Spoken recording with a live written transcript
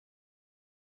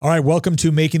All right, welcome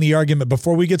to Making the Argument.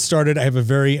 Before we get started, I have a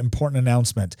very important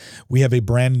announcement. We have a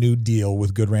brand new deal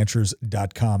with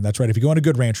GoodRanchers.com. That's right. If you go on to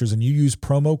Good Ranchers and you use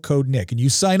promo code Nick and you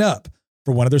sign up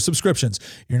for one of their subscriptions,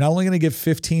 you're not only going to get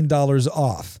 $15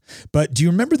 off, but do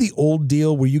you remember the old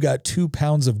deal where you got 2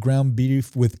 pounds of ground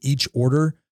beef with each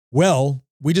order? Well,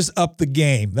 we just upped the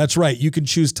game. That's right. You can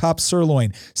choose top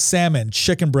sirloin, salmon,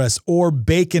 chicken breast, or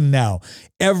bacon now.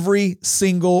 Every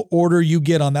single order you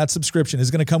get on that subscription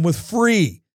is going to come with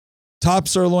free top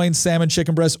sirloin, salmon,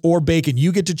 chicken breast, or bacon.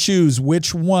 You get to choose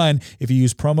which one if you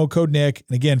use promo code Nick.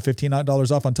 And again,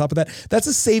 $15 off on top of that. That's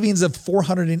a savings of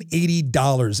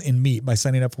 $480 in meat by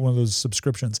signing up for one of those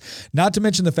subscriptions. Not to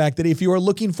mention the fact that if you are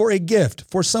looking for a gift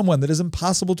for someone that is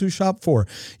impossible to shop for,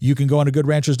 you can go on to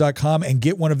GoodRanchers.com and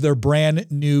get one of their brand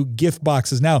new gift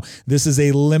boxes. Now, this is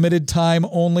a limited time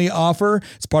only offer.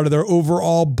 It's part of their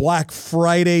overall Black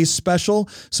Friday special.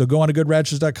 So go on to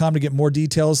GoodRanchers.com to get more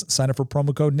details. Sign up for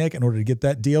promo code Nick in order to get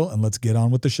that deal, and let's get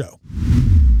on with the show.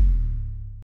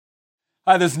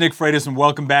 Hi, this is Nick Freitas, and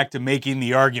welcome back to Making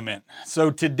the Argument. So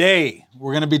today,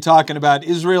 we're going to be talking about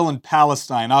Israel and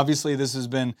Palestine. Obviously, this has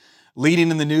been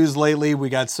leading in the news lately. We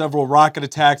got several rocket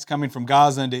attacks coming from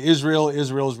Gaza into Israel.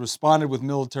 Israel has responded with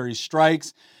military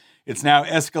strikes. It's now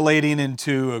escalating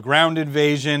into a ground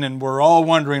invasion, and we're all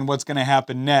wondering what's going to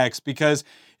happen next, because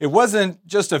it wasn't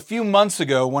just a few months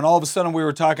ago when all of a sudden we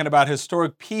were talking about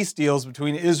historic peace deals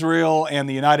between Israel and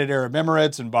the United Arab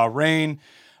Emirates and Bahrain.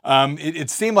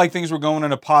 It seemed like things were going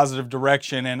in a positive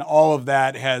direction, and all of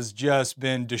that has just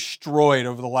been destroyed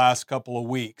over the last couple of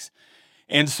weeks.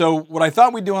 And so what I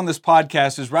thought we'd do on this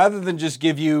podcast is, rather than just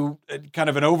give you kind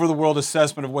of an over-the-world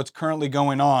assessment of what's currently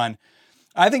going on,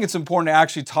 I think it's important to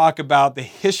actually talk about the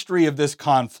history of this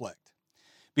conflict.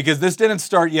 Because this didn't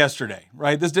start yesterday,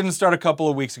 right? This didn't start a couple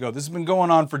of weeks ago. This has been going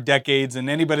on for decades, and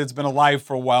anybody that's been alive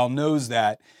for a while knows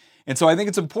that. And so I think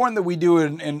it's important that we do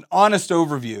an honest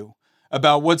overview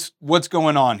about what's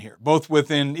going on here, both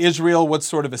within Israel. What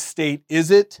sort of a state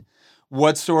is it?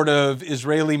 What sort of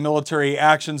Israeli military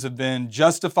actions have been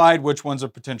justified? Which ones are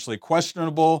potentially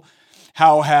questionable?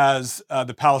 How has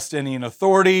the Palestinian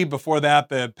Authority, before that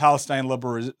the Palestine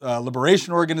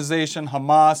Liberation Organization,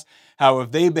 Hamas, how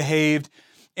have they behaved?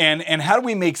 And how do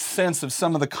we make sense of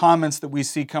some of the comments that we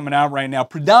see coming out right now,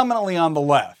 predominantly on the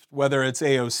left, whether it's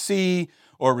AOC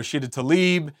or Rashida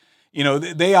Tlaib? You know,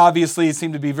 they obviously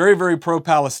seem to be very, very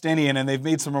pro-Palestinian, and they've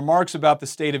made some remarks about the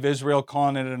state of Israel,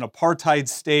 calling it an apartheid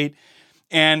state.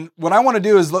 And what I want to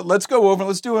do is let's go over,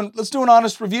 let's do an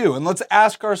honest review, and let's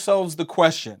ask ourselves the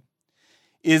question,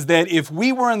 is that if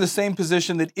we were in the same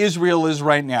position that Israel is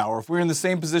right now, or if we're in the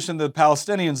same position that the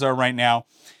Palestinians are right now,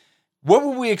 what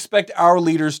would we expect our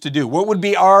leaders to do? What would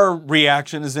be our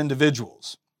reaction as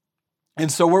individuals?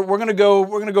 And so we're going to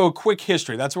go a quick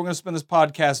history. That's what we're going to spend this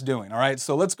podcast doing. All right.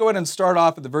 So let's go ahead and start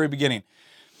off at the very beginning.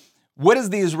 What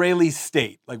is the Israeli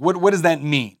state? Like, what does that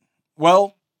mean?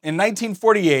 Well, in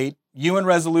 1948, UN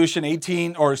Resolution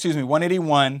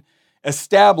 181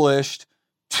 established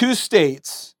 2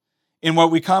 states in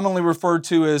what we commonly refer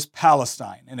to as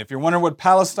Palestine. And if you're wondering what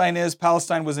Palestine is,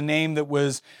 Palestine was a name that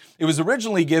was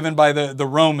originally given by the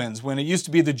Romans. When it used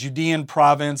to be the Judean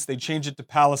province, they changed it to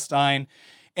Palestine.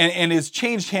 And it's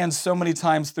changed hands so many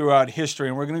times throughout history,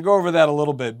 and we're going to go over that a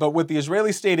little bit. But what the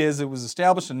Israeli state is, it was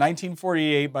established in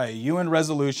 1948 by a UN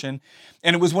resolution,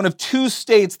 and it was one of 2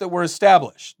 states that were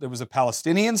established. There was a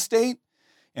Palestinian state,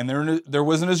 and there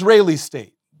was an Israeli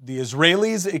state. The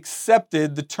Israelis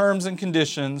accepted the terms and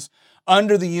conditions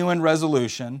under the UN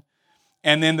resolution,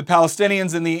 and then the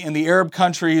Palestinians in the Arab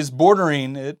countries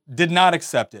bordering it did not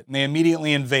accept it, and they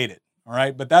immediately invaded. All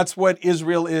right, but that's what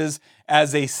Israel is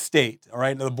as a state. All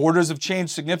right, now, the borders have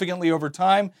changed significantly over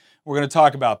time. We're going to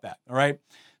talk about that. All right,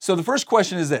 so the first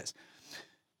question is this: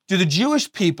 do the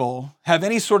Jewish people have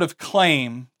any sort of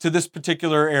claim to this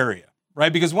particular area?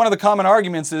 Right, because one of the common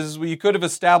arguments is, well, you could have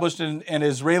established an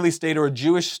Israeli state or a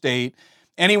Jewish state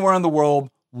anywhere in the world.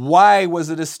 Why was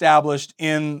it established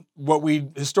in what we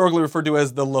historically refer to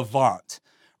as the Levant?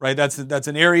 Right, that's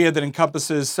an area that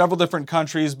encompasses several different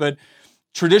countries, but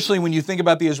traditionally, when you think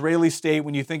about the Israeli state,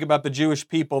 when you think about the Jewish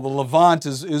people, the Levant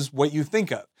is what you think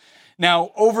of.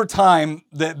 Now, over time,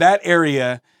 that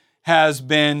area has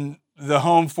been the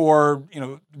home for,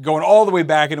 going all the way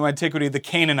back into antiquity, the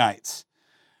Canaanites,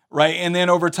 right? And then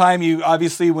over time,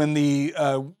 when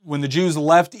the Jews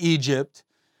left Egypt,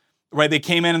 right, they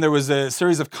came in and there was a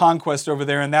series of conquests over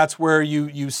there, and that's where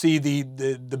you see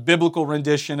the biblical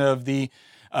rendition of the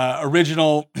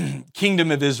original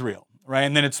kingdom of Israel. Right?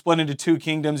 And then it split into 2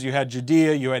 kingdoms. You had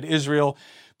Judea, you had Israel.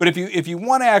 But if you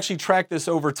want to actually track this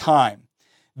over time,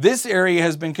 this area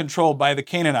has been controlled by the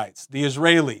Canaanites, the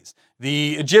Israelis.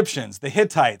 the Egyptians, the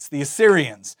Hittites, the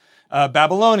Assyrians,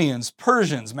 Babylonians,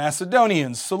 Persians,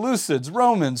 Macedonians, Seleucids,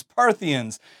 Romans,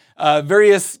 Parthians,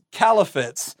 various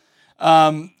caliphates,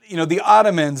 the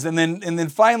Ottomans, and then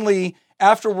finally,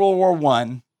 after World War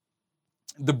I,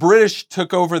 the British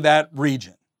took over that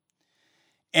region.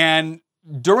 And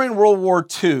during World War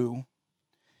II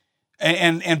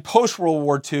and post-World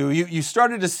War II, you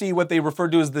started to see what they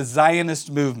referred to as the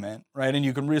Zionist movement, right? And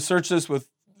you can research this with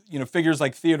figures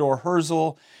like Theodore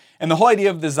Herzl. And the whole idea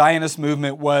of the Zionist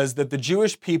movement was that the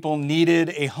Jewish people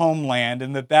needed a homeland,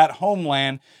 and that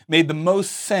homeland made the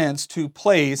most sense to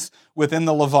place within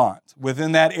the Levant,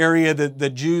 within that area that the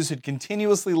Jews had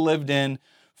continuously lived in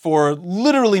for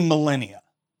literally millennia.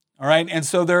 All right, and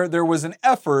so there was an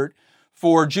effort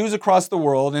for Jews across the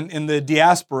world and in the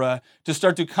diaspora to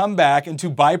start to come back and to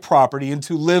buy property and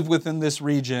to live within this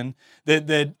region.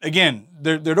 That again,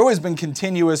 there'd always been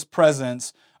continuous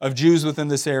presence of Jews within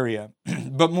this area.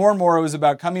 But more and more it was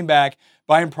about coming back,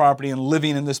 buying property, and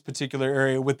living in this particular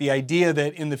area with the idea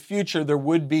that in the future there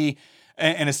would be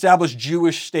an established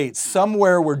Jewish state,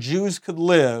 somewhere where Jews could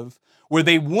live, where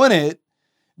they wouldn't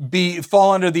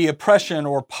fall under the oppression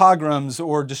or pogroms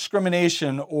or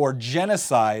discrimination or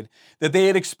genocide that they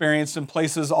had experienced in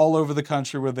places all over the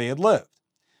country where they had lived.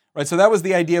 Right? So that was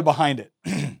the idea behind it.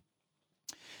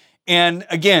 And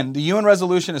again, the UN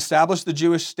resolution established the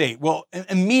Jewish state. Well,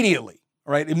 immediately,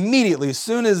 before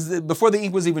the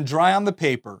ink was even dry on the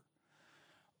paper,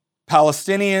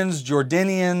 Palestinians,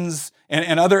 Jordanians,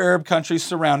 and other Arab countries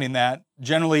surrounding that,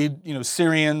 generally,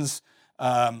 Syrians,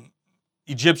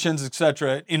 Egyptians,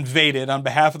 etc., invaded on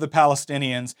behalf of the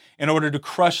Palestinians in order to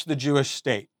crush the Jewish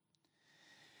state.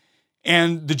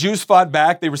 And the Jews fought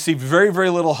back. They received very,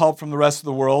 very little help from the rest of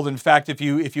the world. In fact, if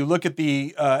you look at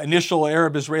the initial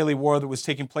Arab-Israeli war that was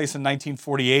taking place in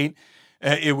 1948,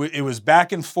 it was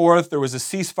back and forth. There was a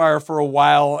ceasefire for a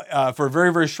while, for a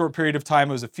very, very short period of time.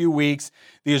 It was a few weeks.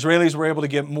 The Israelis were able to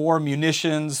get more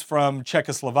munitions from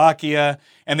Czechoslovakia,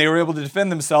 and they were able to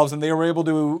defend themselves, and they were able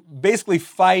to basically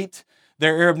fight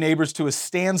their Arab neighbors to a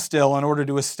standstill in order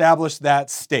to establish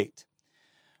that state.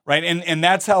 Right, and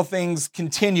that's how things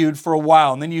continued for a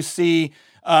while. And then you see,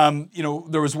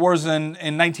 there was wars in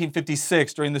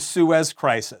 1956 during the Suez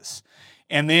Crisis.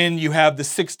 And then you have the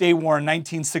Six-Day War in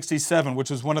 1967, which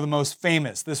was one of the most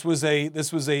famous. This was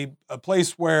a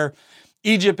place where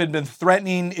Egypt had been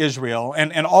threatening Israel,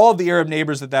 and all of the Arab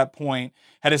neighbors at that point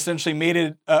had essentially made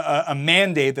it a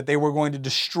mandate that they were going to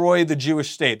destroy the Jewish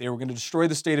state. They were going to destroy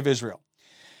the state of Israel.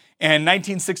 And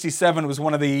 1967 was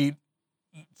one of the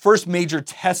first major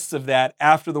tests of that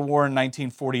after the war in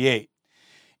 1948.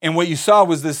 And what you saw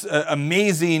was this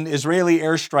amazing Israeli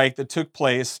airstrike that took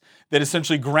place that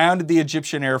essentially grounded the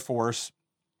Egyptian Air Force.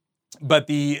 But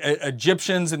the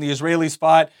Egyptians and the Israelis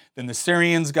fought, then the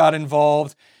Syrians got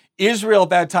involved. Israel at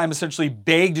that time essentially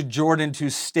begged Jordan to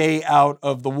stay out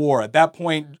of the war. At that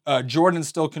point, Jordan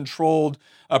still controlled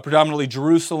predominantly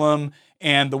Jerusalem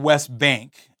and the West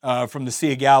Bank from the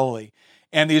Sea of Galilee.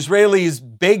 And the Israelis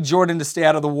begged Jordan to stay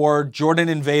out of the war. Jordan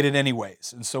invaded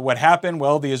anyways. And so what happened?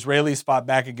 Well, the Israelis fought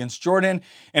back against Jordan.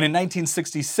 And in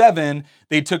 1967,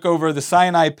 they took over the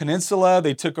Sinai Peninsula.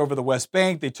 They took over the West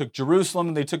Bank. They took Jerusalem.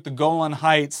 And they took the Golan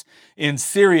Heights in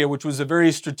Syria, which was a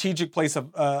very strategic place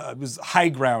of it was high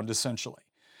ground, essentially.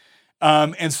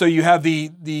 And so you have the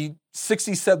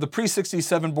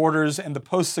pre-67 borders and the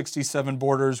post-67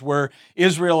 borders, where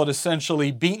Israel had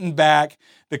essentially beaten back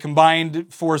the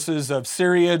combined forces of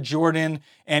Syria, Jordan,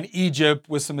 and Egypt,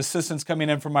 with some assistance coming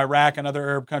in from Iraq and other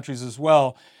Arab countries as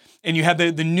well. And you had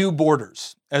the new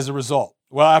borders as a result.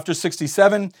 Well, after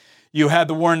 67, you had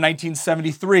the war in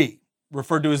 1973,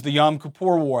 referred to as the Yom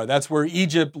Kippur War. That's where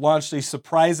Egypt launched a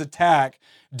surprise attack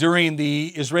during the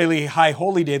Israeli High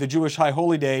Holy Day, the Jewish High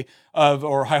Holy Day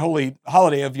or High Holy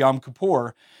Holiday of Yom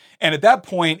Kippur. And at that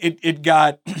point, it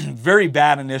got very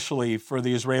bad initially for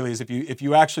the Israelis. If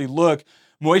you actually look,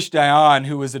 Moshe Dayan,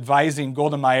 who was advising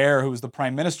Golda Meir, who was the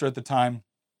prime minister at the time,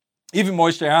 even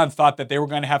Moshe Dayan thought that they were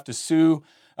going to have to sue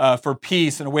for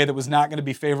peace in a way that was not going to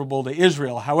be favorable to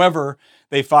Israel. However,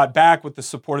 they fought back with the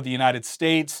support of the United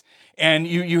States. And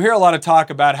you hear a lot of talk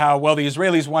about how, well, the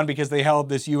Israelis won because they held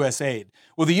this U.S. aid.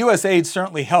 Well, the U.S. aid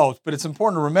certainly helped, but it's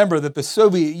important to remember that the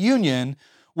Soviet Union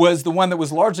was the one that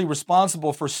was largely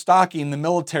responsible for stocking the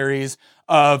militaries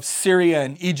of Syria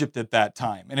and Egypt at that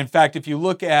time. And in fact, if you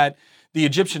look at the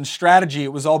Egyptian strategy,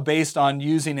 it was all based on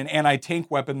using an anti-tank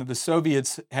weapon that the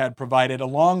Soviets had provided,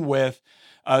 along with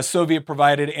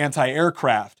Soviet-provided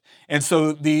anti-aircraft. And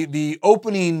so the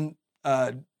opening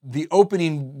the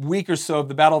opening week or so of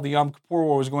the Battle of the Yom Kippur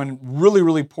War was going really,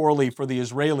 really poorly for the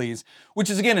Israelis, which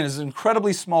is, again, is an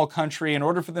incredibly small country. In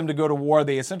order for them to go to war,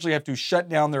 they essentially have to shut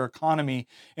down their economy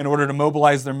in order to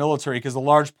mobilize their military, because a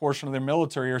large portion of their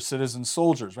military are citizen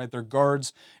soldiers, right? They're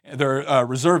guards, they're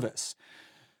reservists.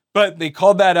 But they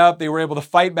called that up. They were able to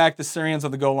fight back the Syrians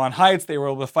on the Golan Heights. They were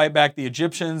able to fight back the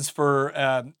Egyptians for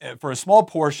a small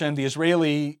portion. The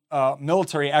Israeli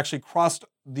military actually crossed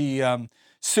the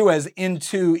Suez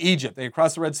into Egypt. They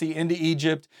crossed the Red Sea into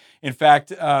Egypt. In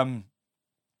fact,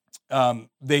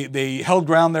 they held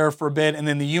ground there for a bit, and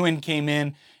then the UN came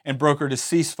in and brokered a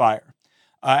ceasefire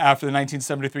after the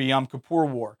 1973 Yom Kippur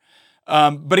War.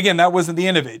 But again, that wasn't the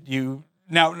end of it.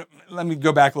 Now, let me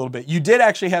go back a little bit. You did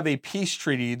actually have a peace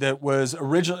treaty that was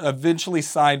eventually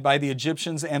signed by the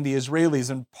Egyptians and the Israelis,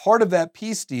 and part of that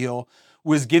peace deal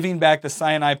was giving back the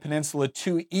Sinai Peninsula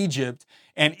to Egypt,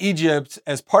 and Egypt,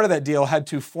 as part of that deal, had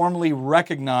to formally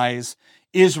recognize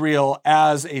Israel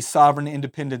as a sovereign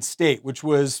independent state, which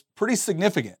was pretty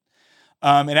significant.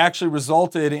 It actually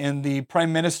resulted in the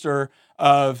prime minister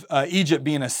of Egypt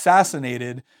being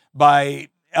assassinated by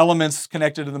elements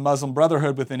connected to the Muslim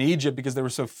Brotherhood within Egypt, because they were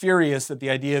so furious at the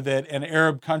idea that an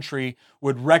Arab country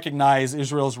would recognize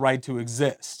Israel's right to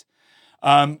exist.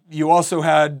 You also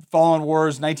had following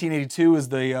wars. 1982 is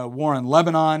the war in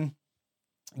Lebanon.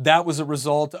 That was a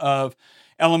result of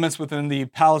elements within the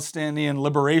Palestinian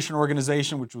Liberation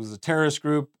Organization, which was a terrorist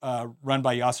group run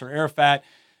by Yasser Arafat.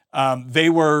 They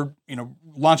were,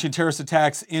 launching terrorist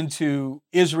attacks into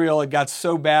Israel. It got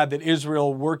so bad that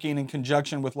Israel, working in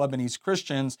conjunction with Lebanese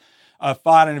Christians,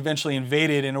 fought and eventually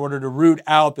invaded in order to root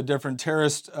out the different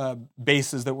terrorist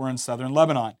bases that were in southern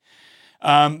Lebanon.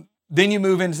 Then you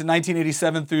move into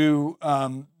 1987 through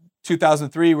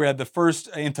 2003. We had the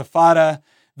first Intifada.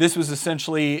 This was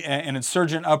essentially an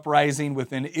insurgent uprising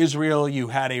within Israel. You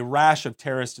had a rash of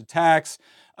terrorist attacks,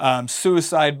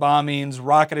 suicide bombings,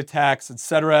 rocket attacks,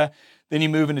 etc. Then you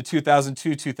move into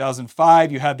 2002,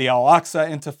 2005. You had the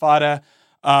Al-Aqsa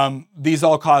Intifada. These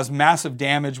all caused massive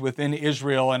damage within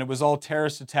Israel, and it was all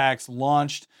terrorist attacks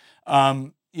launched,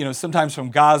 sometimes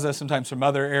from Gaza, sometimes from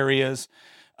other areas.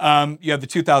 You have the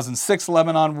 2006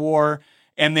 Lebanon War,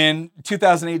 and then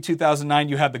 2008, 2009,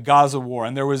 you had the Gaza War,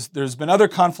 and there's been other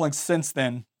conflicts since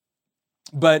then.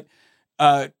 But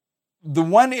the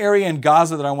one area in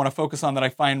Gaza that I want to focus on that I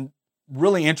find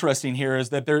really interesting here is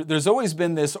that there's always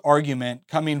been this argument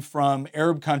coming from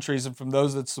Arab countries and from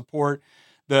those that support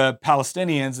the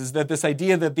Palestinians, is that this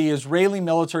idea that the Israeli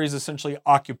military is essentially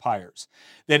occupiers,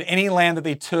 that any land that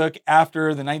they took after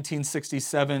the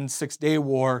 1967 Six-Day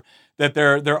War, that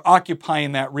they're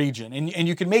occupying that region. And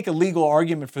you can make a legal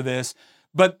argument for this,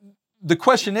 but the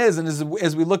question is, and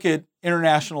as we look at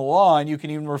international law, and you can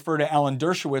even refer to Alan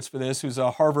Dershowitz for this, who's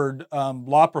a Harvard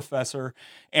law professor,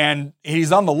 and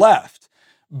he's on the left,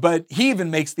 but he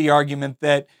even makes the argument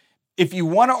that if you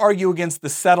want to argue against the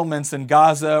settlements in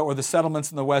Gaza or the settlements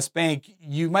in the West Bank,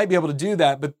 you might be able to do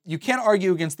that, but you can't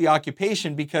argue against the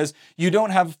occupation because you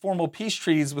don't have formal peace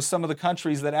treaties with some of the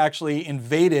countries that actually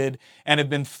invaded and have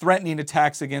been threatening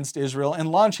attacks against Israel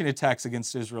and launching attacks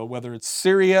against Israel, whether it's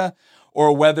Syria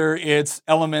or whether it's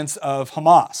elements of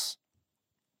Hamas.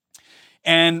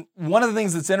 And one of the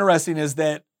things that's interesting is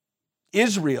that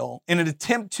Israel, in an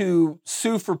attempt to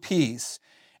sue for peace,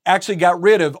 actually got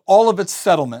rid of all of its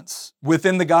settlements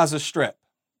within the Gaza Strip.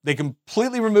 They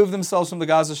completely removed themselves from the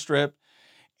Gaza Strip,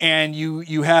 and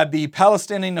you had the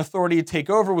Palestinian Authority take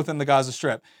over within the Gaza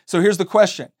Strip. So here's the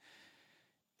question.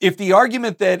 If the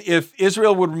argument that if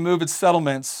Israel would remove its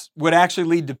settlements would actually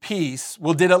lead to peace,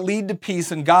 well, did it lead to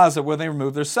peace in Gaza where they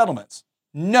removed their settlements?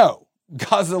 No.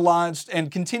 Gaza launched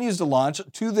and continues to launch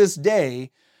to this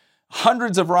day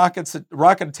hundreds of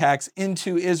rocket attacks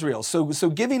into Israel. So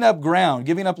giving up ground,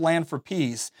 giving up land for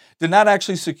peace did not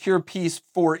actually secure peace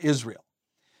for Israel.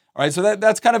 All right, so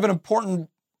that's kind of an important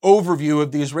overview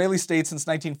of the Israeli state since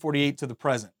 1948 to the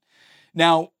present.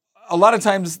 Now, a lot of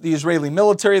times the Israeli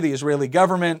military, the Israeli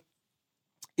government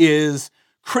is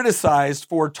criticized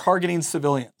for targeting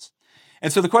civilians.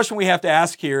 And so the question we have to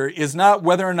ask here is not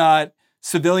whether or not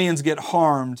civilians get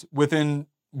harmed within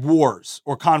wars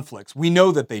or conflicts. We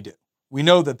know that they do.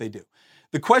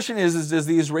 The question is does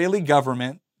the Israeli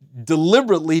government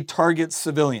deliberately target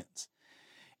civilians?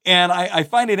 And I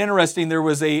find it interesting. There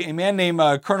was a man named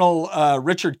Colonel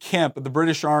Richard Kemp of the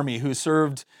British Army who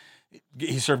served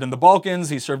in the Balkans,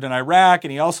 he served in Iraq,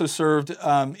 and he also served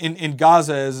in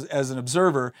Gaza as an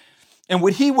observer. And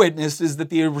what he witnessed is that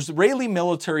the Israeli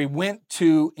military went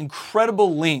to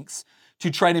incredible lengths to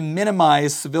try to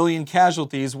minimize civilian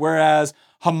casualties, whereas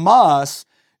Hamas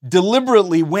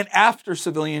deliberately went after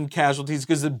civilian casualties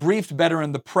because it briefed better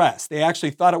in the press. They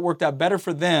actually thought it worked out better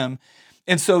for them.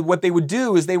 And so what they would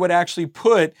do is they would actually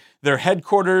put their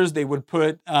headquarters, they would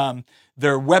put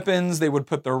their weapons, they would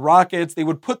put their rockets, they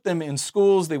would put them in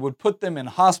schools, they would put them in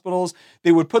hospitals,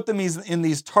 they would put them in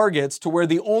these targets to where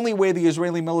the only way the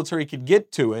Israeli military could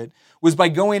get to it was by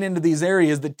going into these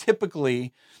areas that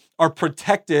typically are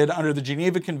protected under the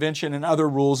Geneva Convention and other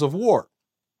rules of war.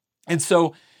 And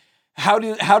so how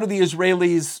do the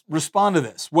Israelis respond to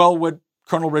this? Well, what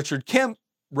Colonel Richard Kemp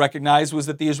recognized was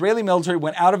that the Israeli military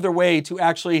went out of their way to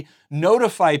actually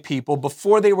notify people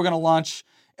before they were going to launch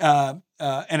an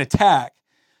attack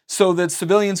so that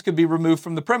civilians could be removed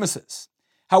from the premises.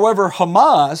 However,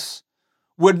 Hamas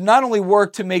would not only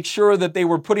work to make sure that they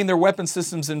were putting their weapon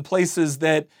systems in places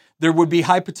that there would be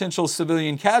high potential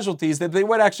civilian casualties, that they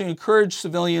would actually encourage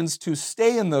civilians to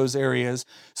stay in those areas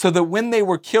so that when they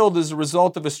were killed as a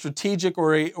result of a strategic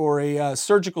or a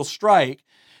surgical strike,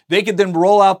 they could then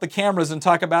roll out the cameras and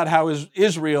talk about how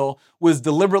Israel was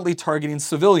deliberately targeting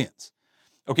civilians.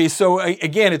 Okay, so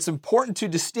again, it's important to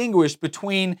distinguish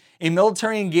between a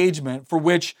military engagement for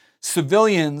which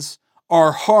civilians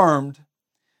are harmed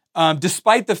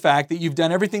despite the fact that you've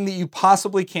done everything that you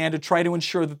possibly can to try to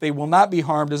ensure that they will not be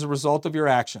harmed as a result of your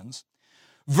actions,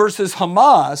 versus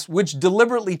Hamas, which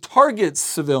deliberately targets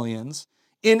civilians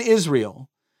in Israel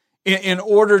in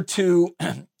order to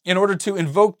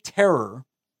invoke terror,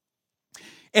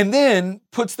 and then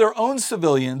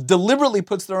deliberately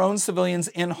puts their own civilians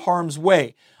in harm's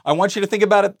way. I want you to think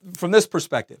about it from this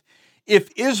perspective. If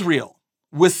Israel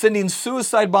was sending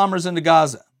suicide bombers into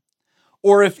Gaza,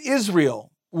 or if Israel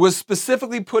was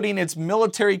specifically putting its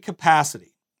military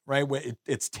capacity, right,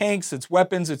 its tanks, its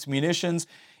weapons, its munitions,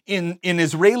 in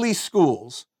Israeli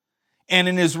schools and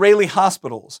in Israeli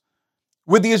hospitals,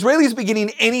 would the Israelis be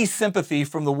getting any sympathy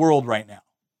from the world right now?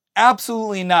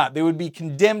 Absolutely not. They would be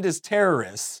condemned as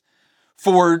terrorists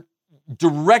for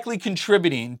directly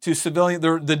contributing to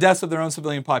the deaths of their own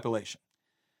civilian population.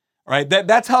 All right,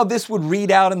 that's how this would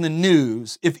read out in the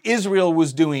news if Israel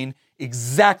was doing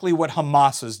exactly what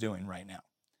Hamas is doing right now.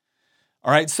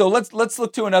 All right, so let's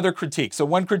look to another critique. So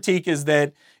one critique is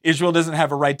that Israel doesn't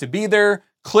have a right to be there.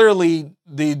 Clearly,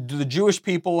 the Jewish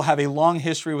people have a long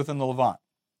history within the Levant.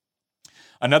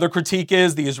 Another critique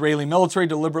is the Israeli military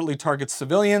deliberately targets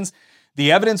civilians.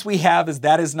 The evidence we have is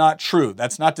that is not true.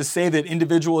 That's not to say that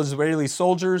individual Israeli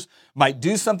soldiers might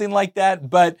do something like that,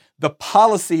 but the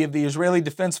policy of the Israeli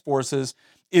Defense Forces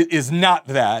is not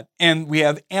that. And we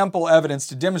have ample evidence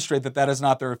to demonstrate that that is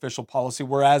not their official policy,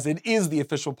 whereas it is the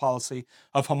official policy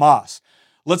of Hamas.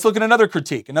 Let's look at another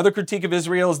critique. Another critique of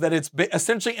Israel is that it's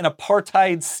essentially an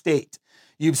apartheid state.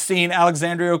 You've seen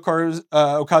Alexandria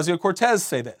Ocasio-Cortez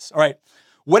say this. All right.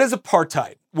 What is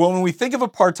apartheid? Well, when we think of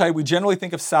apartheid, we generally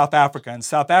think of South Africa. And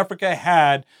South Africa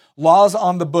had laws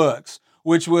on the books,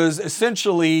 which was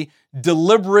essentially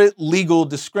deliberate legal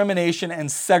discrimination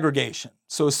and segregation.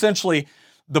 So essentially,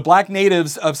 the black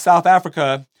natives of South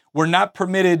Africa were not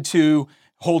permitted to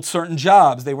hold certain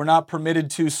jobs. They were not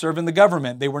permitted to serve in the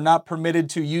government. They were not permitted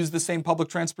to use the same public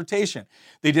transportation.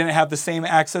 They didn't have the same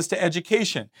access to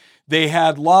education. They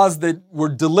had laws that were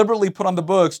deliberately put on the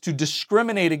books to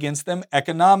discriminate against them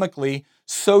economically,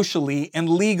 socially, and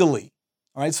legally.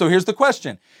 All right, so here's the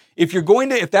question. If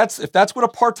that's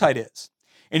what apartheid is,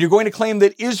 and you're going to claim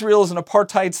that Israel is an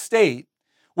apartheid state,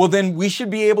 well, then we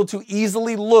should be able to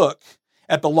easily look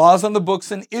at the laws on the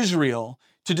books in Israel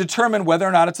to determine whether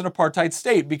or not it's an apartheid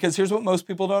state. Because here's what most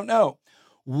people don't know.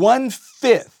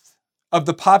 1/5 of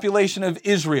the population of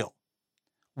Israel,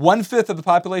 1/5 of the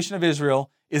population of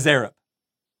Israel is Arab.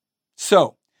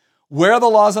 So, where are the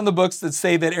laws on the books that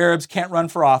say that Arabs can't run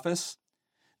for office,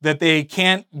 that they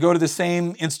can't go to the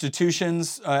same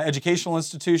institutions, educational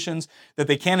institutions, that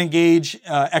they can't engage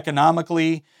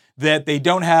economically, that they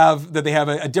have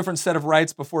a different set of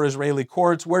rights before Israeli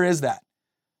courts? Where is that?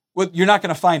 Well, you're not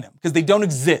going to find them because they don't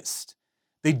exist.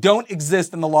 They don't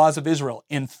exist in the laws of Israel.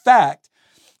 In fact,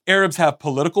 Arabs have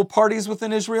political parties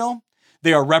within Israel.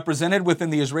 They are represented within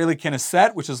the Israeli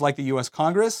Knesset, which is like the U.S.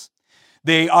 Congress.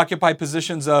 They occupy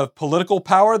positions of political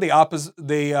power. They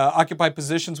occupy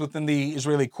positions within the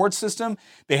Israeli court system.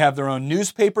 They have their own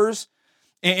newspapers.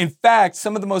 In fact,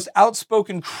 some of the most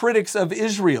outspoken critics of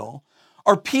Israel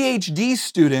are PhD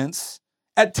students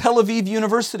at Tel Aviv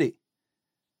University.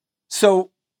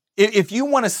 So, if you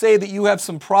want to say that you have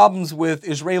some problems with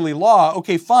Israeli law,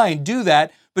 okay, fine, do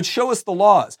that, but show us the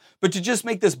laws. But to just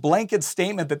make this blanket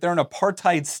statement that they're an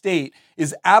apartheid state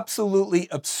is absolutely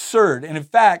absurd. And in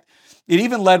fact, It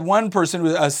even led one person,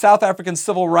 a South African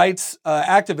civil rights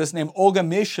activist named Olga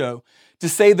Mesho, to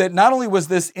say that not only was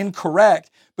this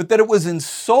incorrect, but that it was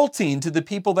insulting to the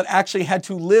people that actually had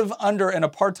to live under an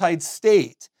apartheid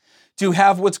state to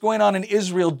have what's going on in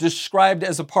Israel described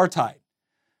as apartheid.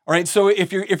 All right, so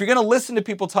if you're going to listen to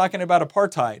people talking about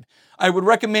apartheid, I would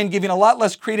recommend giving a lot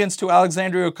less credence to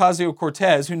Alexandria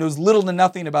Ocasio-Cortez, who knows little to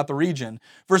nothing about the region,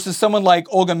 versus someone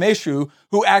like Olga Mesho,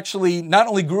 who actually not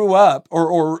only grew up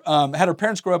or had her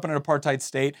parents grow up in an apartheid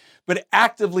state, but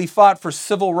actively fought for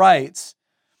civil rights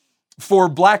for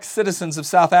black citizens of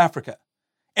South Africa,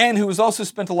 and who has also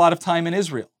spent a lot of time in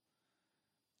Israel.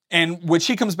 And what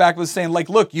she comes back with saying, like,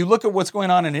 look, you look at what's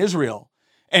going on in Israel,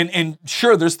 and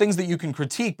sure, there's things that you can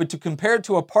critique, but to compare it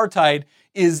to apartheid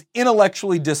is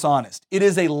intellectually dishonest. It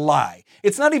is a lie.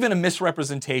 It's not even a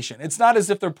misrepresentation. It's not as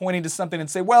if they're pointing to something and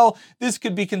say, well, this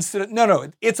could be considered.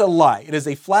 No, it's a lie. It is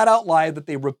a flat out lie that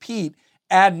they repeat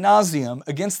ad nauseum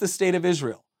against the state of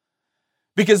Israel.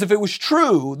 Because if it was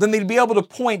true, then they'd be able to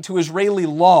point to Israeli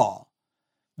law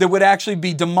that would actually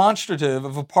be demonstrative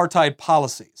of apartheid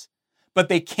policies. But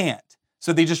they can't.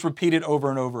 So they just repeat it over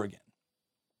and over again.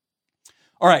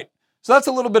 All right, so that's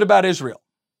a little bit about Israel,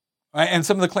 right, and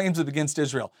some of the claims against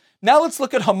Israel. Now let's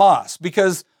look at Hamas,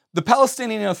 because the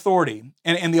Palestinian Authority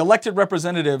and the elected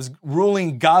representatives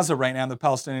ruling Gaza right now in the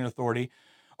Palestinian Authority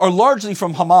are largely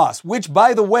from Hamas, which,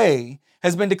 by the way,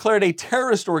 has been declared a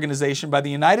terrorist organization by the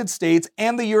United States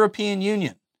and the European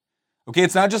Union. Okay,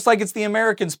 it's not just like it's the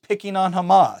Americans picking on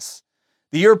Hamas.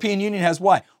 The European Union has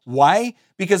why? Why?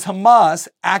 Because Hamas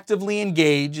actively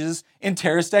engages in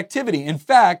terrorist activity. In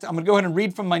fact, I'm going to go ahead and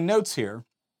read from my notes here.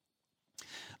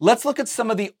 Let's look at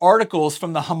some of the articles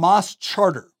from the Hamas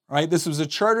Charter. Right? This was a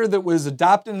charter that was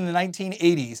adopted in the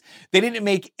 1980s. They didn't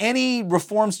make any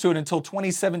reforms to it until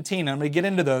 2017. I'm going to get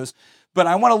into those. But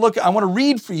I want to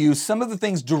read for you some of the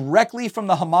things directly from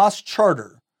the Hamas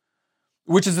Charter,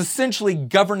 which is essentially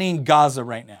governing Gaza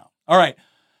right now. All right.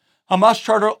 Hamas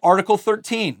Charter, Article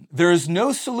 13. There is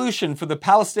no solution for the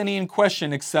Palestinian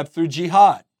question except through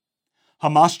jihad.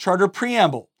 Hamas Charter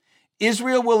Preamble.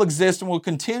 Israel will exist and will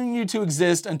continue to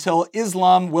exist until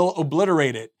Islam will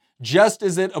obliterate it, just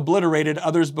as it obliterated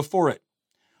others before it.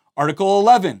 Article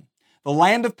 11. The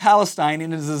land of Palestine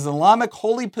is an Islamic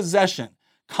holy possession,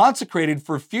 consecrated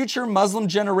for future Muslim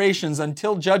generations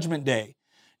until Judgment Day.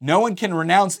 No one can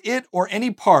renounce it or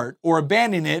any part, or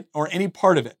abandon it or any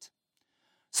part of it.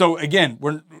 So again,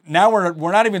 we're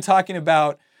not even talking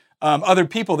about other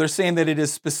people. They're saying that it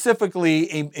is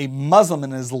specifically a Muslim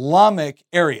and Islamic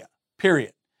area,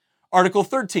 period. Article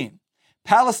 13,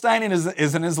 Palestine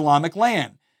is an Islamic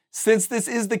land. Since this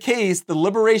is the case, the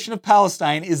liberation of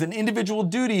Palestine is an individual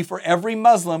duty for every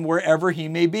Muslim wherever he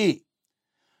may be.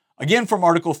 Again, from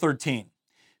Article 13,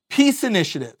 peace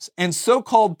initiatives and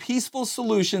so-called peaceful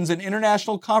solutions in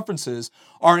international conferences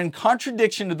are in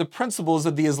contradiction to the principles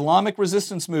of the Islamic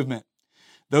resistance movement.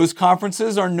 Those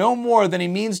conferences are no more than a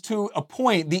means to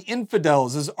appoint the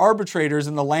infidels as arbitrators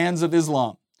in the lands of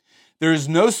Islam. There is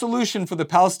no solution for the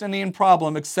Palestinian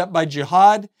problem except by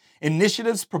jihad.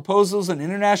 Initiatives, proposals, and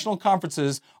international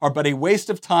conferences are but a waste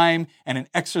of time and an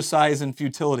exercise in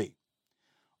futility.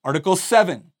 Article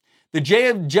 7. The day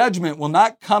of judgment will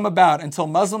not come about until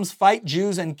Muslims fight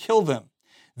Jews and kill them.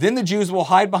 Then the Jews will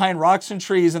hide behind rocks and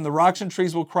trees, and the rocks and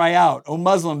trees will cry out, O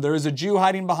Muslim, there is a Jew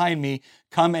hiding behind me.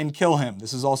 Come and kill him.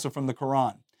 This is also from the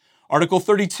Quran. Article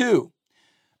 32.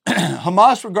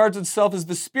 Hamas regards itself as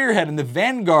the spearhead and the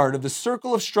vanguard of the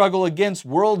circle of struggle against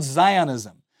world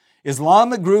Zionism.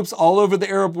 Islamic groups all over the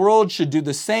Arab world should do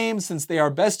the same, since they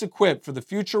are best equipped for the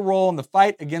future role in the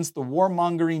fight against the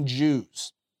warmongering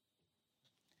Jews.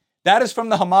 That is from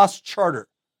the Hamas Charter.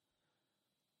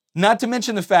 Not to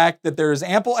mention the fact that there is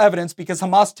ample evidence, because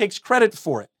Hamas takes credit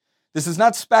for it. This is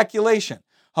not speculation.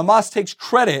 Hamas takes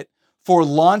credit for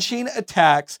launching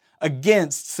attacks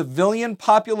against civilian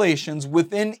populations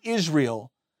within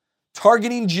Israel,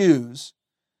 targeting Jews,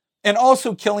 and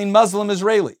also killing Muslim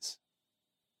Israelis.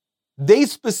 They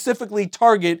specifically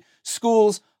target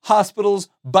schools, hospitals,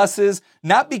 buses,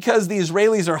 not because the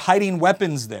Israelis are hiding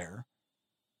weapons there,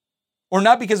 or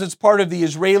not because it's part of the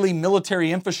Israeli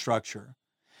military infrastructure.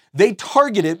 They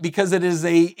target it because it is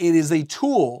a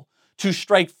tool to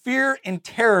strike fear and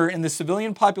terror in the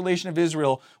civilian population of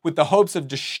Israel with the hopes of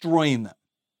destroying them.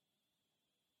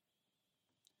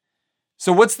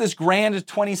 So what's this grand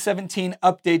 2017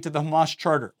 update to the Hamas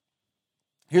Charter?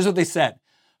 Here's what they said.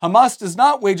 Hamas does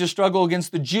not wage a struggle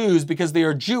against the Jews because they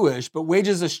are Jewish, but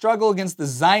wages a struggle against the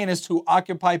Zionists who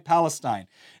occupy Palestine.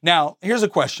 Now, here's a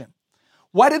question.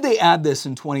 Why did they add this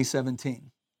in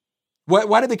 2017?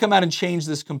 Why did they come out and change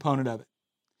this component of it?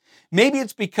 Maybe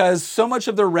it's because so much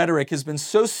of their rhetoric has been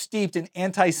so steeped in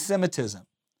anti-Semitism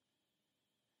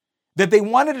that they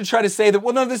wanted to try to say that,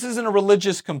 well, no, this isn't a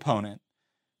religious component.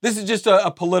 This is just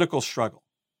a political struggle.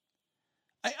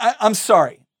 I'm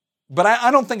sorry, but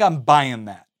I don't think I'm buying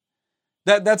that.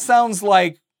 That sounds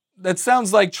like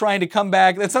trying to come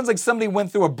back. That sounds like somebody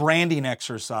went through a branding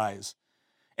exercise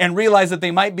and realized that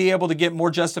they might be able to get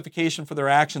more justification for their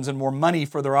actions and more money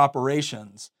for their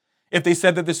operations if they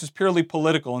said that this is purely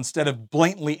political instead of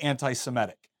blatantly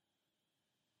anti-Semitic.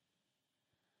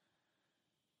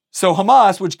 So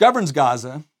Hamas, which governs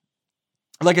Gaza,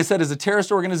 like I said, is a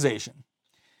terrorist organization.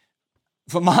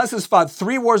 Hamas has fought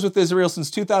 3 wars with Israel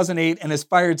since 2008 and has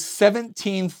fired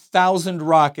 17,000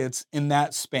 rockets in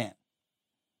that span.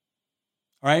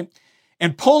 All right?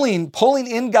 And polling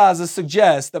in Gaza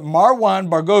suggests that Marwan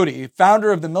Barghouti,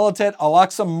 founder of the Militant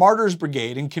Al-Aqsa Martyrs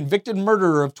Brigade and convicted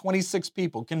murderer of 26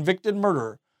 people, convicted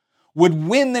murderer, would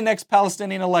win the next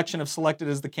Palestinian election if selected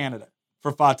as the candidate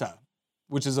for Fatah,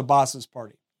 which is Abbas's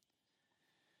party.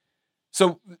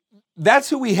 So that's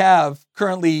who we have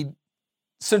currently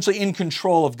essentially in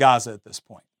control of Gaza at this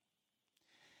point.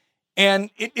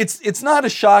 And it's not a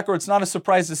shock or it's not a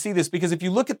surprise to see this, because if you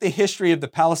look at the history of the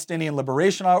Palestinian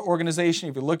Liberation Organization,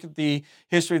 if you look at the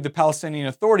history of the Palestinian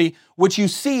Authority, what you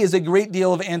see is a great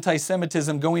deal of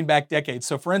anti-Semitism going back decades.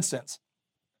 So for instance,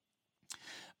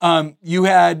 you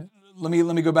had, let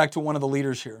me go back to one of the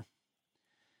leaders here.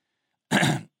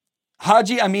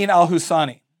 Haji Amin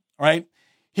al-Husani, right?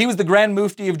 He was the Grand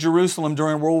Mufti of Jerusalem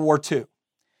during World War II.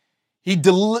 He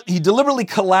deliberately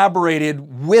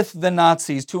collaborated with the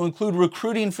Nazis to include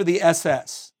recruiting for the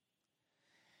SS.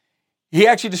 He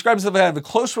actually describes himself as having a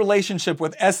close relationship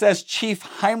with SS Chief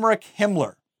Heinrich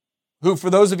Himmler, who,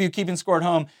 for those of you keeping score at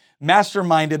home,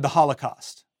 masterminded the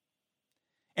Holocaust.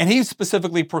 And he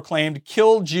specifically proclaimed,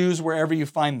 kill Jews wherever you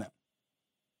find them.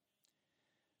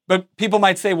 But people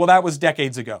might say, well, that was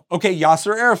decades ago. Okay,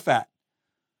 Yasser Arafat.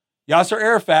 Yasser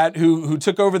Arafat, who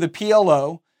took over the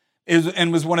PLO,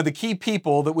 and was one of the key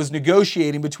people that was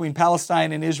negotiating between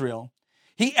Palestine and Israel.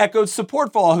 He echoed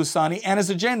support for al-Husani and his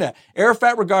agenda.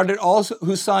 Arafat regarded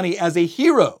al-Husani as a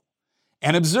hero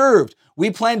and observed,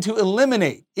 we plan to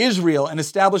eliminate Israel and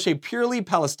establish a purely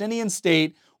Palestinian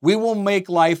state. We will make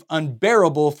life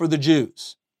unbearable for the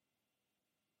Jews.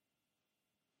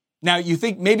 Now you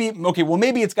think maybe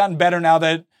it's gotten better now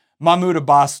that Mahmoud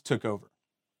Abbas took over.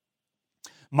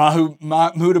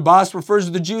 Mahmoud Abbas refers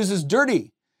to the Jews as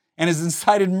dirty and has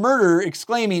incited murder,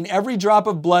 exclaiming, every drop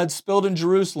of blood spilled in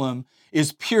Jerusalem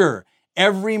is pure.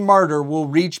 Every martyr will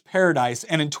reach paradise.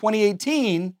 And in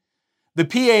 2018, the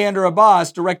PA under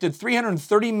Abbas directed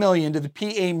 $330 million to the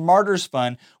PA Martyrs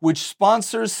Fund, which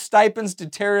sponsors stipends to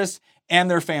terrorists and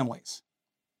their families.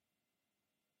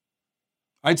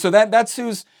 All right, so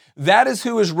that is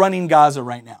who is running Gaza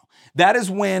right now. That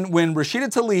is when Rashida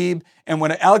Tlaib and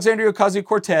when Alexandria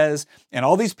Ocasio-Cortez and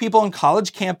all these people on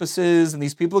college campuses and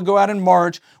these people who go out and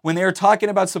march, when they are talking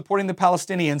about supporting the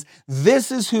Palestinians,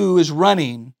 this is who is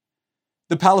running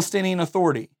the Palestinian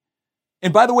Authority.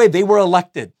 And by the way, they were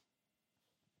elected.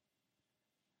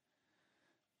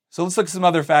 So let's look at some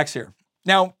other facts here.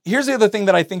 Now, here's the other thing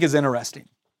that I think is interesting,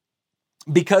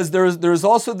 because there's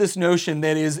also this notion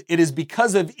that it is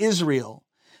because of Israel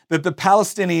that the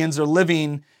Palestinians are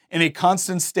living in a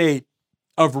constant state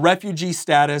of refugee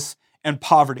status and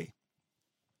poverty.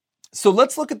 So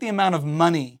let's look at the amount of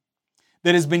money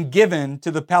that has been given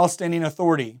to the Palestinian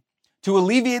Authority to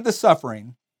alleviate the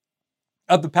suffering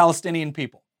of the Palestinian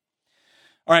people.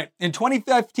 All right, in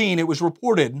 2015, it was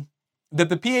reported that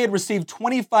the PA had received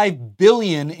 $25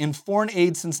 billion in foreign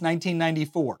aid since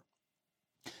 1994.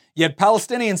 Yet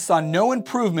Palestinians saw no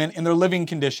improvement in their living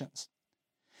conditions.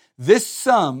 This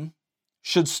sum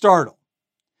should startle,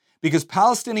 because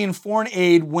Palestinian foreign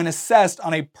aid, when assessed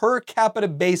on a per capita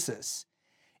basis,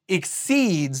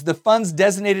 exceeds the funds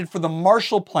designated for the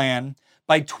Marshall Plan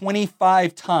by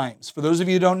 25 times. For those of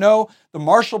you who don't know, the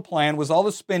Marshall Plan was all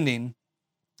the spending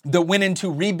that went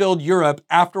into rebuild Europe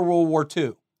after World War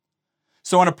II.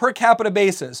 So on a per capita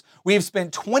basis, we have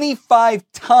spent 25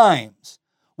 times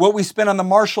what we spent on the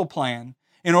Marshall Plan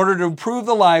in order to improve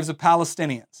the lives of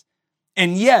Palestinians.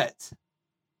 And yet,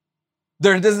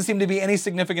 there doesn't seem to be any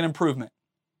significant improvement.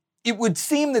 It would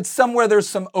seem that somewhere there's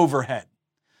some overhead.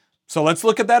 So let's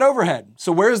look at that overhead.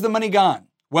 So where's the money gone?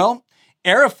 Well,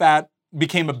 Arafat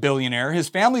became a billionaire. His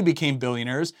family became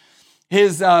billionaires.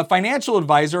 His financial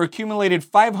advisor accumulated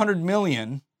 $500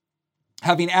 million,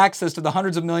 having access to the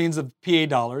hundreds of millions of PA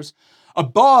dollars.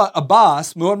 Mahmoud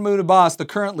Abbas, the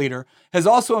current leader, has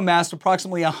also amassed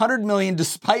approximately $100 million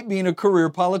despite being a career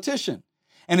politician.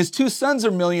 and his two sons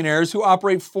are millionaires who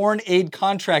operate foreign aid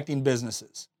contracting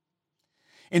businesses.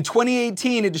 In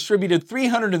 2018, it distributed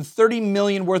 $330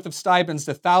 million worth of stipends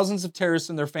to thousands of terrorists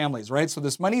and their families, right? So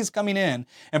this money is coming in,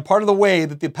 and part of the way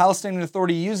that the Palestinian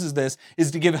Authority uses this is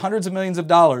to give hundreds of millions of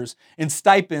dollars in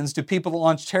stipends to people that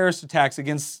launch terrorist attacks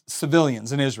against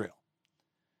civilians in Israel.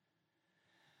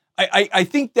 I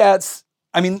think that's,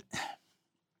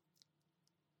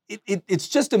 it's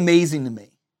just amazing to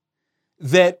me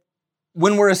that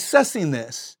when we're assessing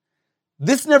this,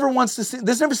 this never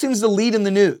seems to lead in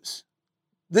the news.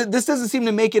 This doesn't seem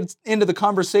to make it into the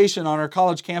conversation on our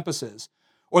college campuses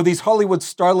or these Hollywood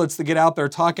starlets that get out there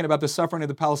talking about the suffering of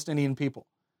the Palestinian people.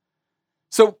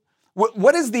 So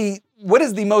what is the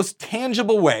most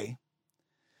tangible way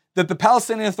that the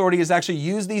Palestinian Authority has actually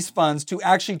used these funds to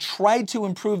actually try to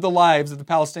improve the lives of the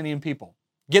Palestinian people?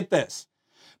 Get this.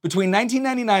 Between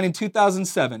 1999 and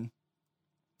 2007,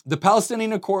 the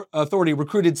Palestinian Authority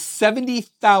recruited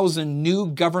 70,000 new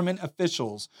government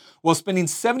officials while spending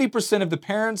 70% of the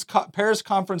Paris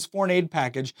Conference foreign aid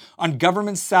package on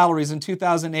government salaries in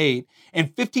 2008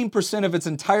 and 15% of its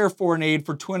entire foreign aid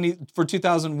for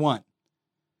 2001.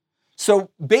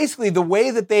 So basically, the way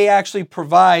that they actually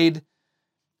provide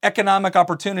economic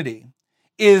opportunity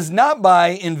is not by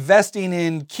investing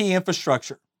in key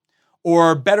infrastructure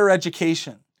or better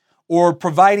education, or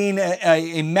providing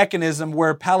a mechanism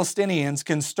where Palestinians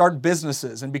can start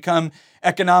businesses and become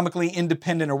economically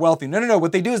independent or wealthy. No.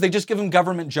 What they do is they just give them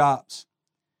government jobs.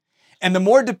 And the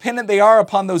more dependent they are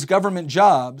upon those government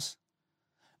jobs,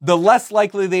 the less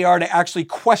likely they are to actually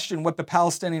question what the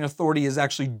Palestinian Authority is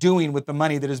actually doing with the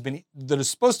money that is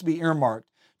supposed to be earmarked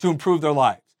to improve their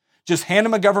lives. Just hand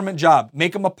them a government job,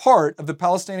 make them a part of the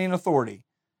Palestinian Authority.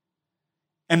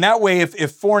 And that way,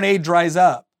 if foreign aid dries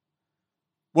up,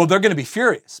 well, they're going to be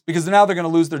furious because now they're going to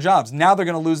lose their jobs. Now they're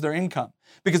going to lose their income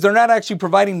because they're not actually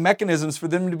providing mechanisms for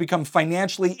them to become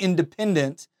financially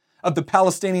independent of the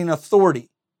Palestinian Authority.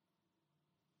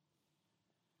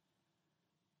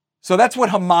 So that's what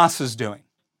Hamas is doing.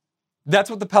 That's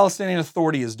what the Palestinian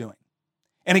Authority is doing.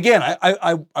 And again,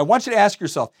 I want you to ask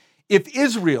yourself, if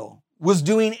Israel was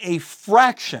doing a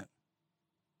fraction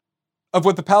of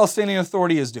what the Palestinian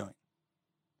Authority is doing,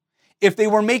 if they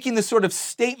were making the sort of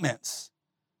statements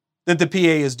that the PA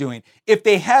is doing, if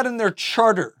they had in their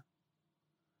charter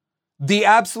the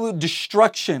absolute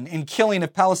destruction and killing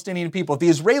of Palestinian people, if the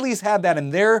Israelis had that in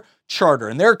their charter,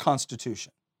 in their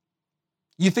constitution,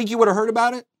 you think you would have heard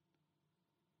about it?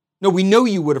 No, we know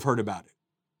you would have heard about it.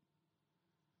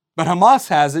 But Hamas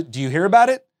has it. Do you hear about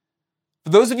it?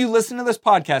 For those of you listening to this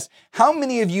podcast, how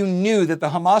many of you knew that the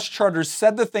Hamas charter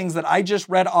said the things that I just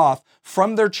read off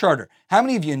from their charter? How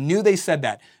many of you knew they said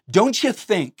that? Don't you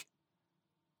think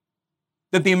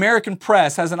that the American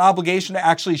press has an obligation to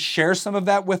actually share some of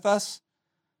that with us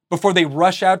before they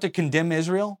rush out to condemn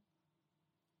Israel?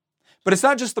 But it's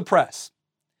not just the press.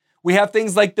 We have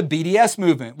things like the BDS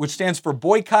movement, which stands for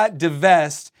Boycott,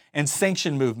 Divest, and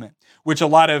Sanction Movement, which a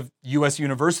lot of U.S.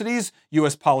 universities,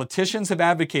 U.S. politicians have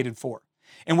advocated for.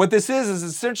 And what this is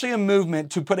essentially a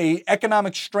movement to put an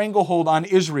economic stranglehold on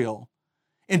Israel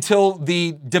until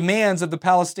the demands of the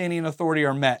Palestinian Authority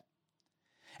are met.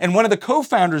 And one of the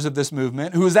co-founders of this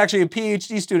movement, who was actually a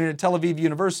PhD student at Tel Aviv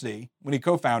University when he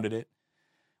co-founded it,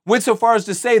 went so far as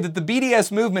to say that the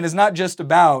BDS movement is not just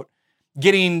about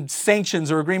getting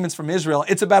sanctions or agreements from Israel,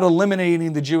 it's about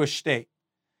eliminating the Jewish state.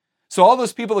 So all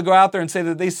those people that go out there and say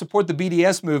that they support the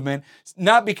BDS movement,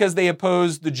 not because they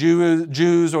oppose the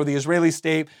Jews or the Israeli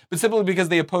state, but simply because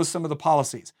they oppose some of the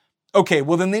policies. Okay,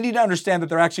 well then they need to understand that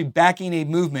they're actually backing a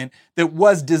movement that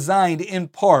was designed in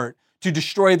part to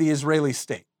destroy the Israeli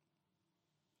state.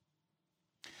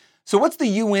 So what's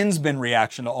the UN's been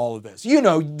reaction to all of this? You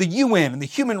know, the UN and the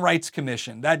Human Rights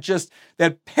Commission,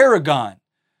 that paragon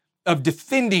of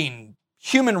defending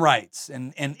human rights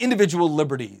and individual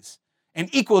liberties and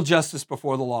equal justice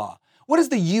before the law. What has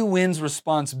the UN's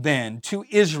response been to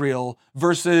Israel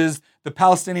versus the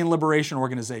Palestinian Liberation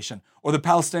Organization or the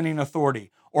Palestinian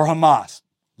Authority or Hamas?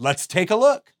 Let's take a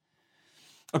look.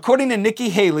 According to Nikki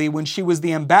Haley, when she was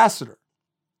the ambassador,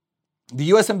 the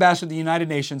U.S. ambassador to the United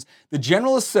Nations, the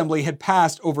General Assembly had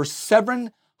passed over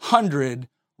 700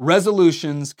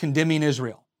 resolutions condemning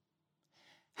Israel.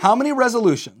 How many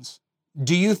resolutions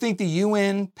do you think the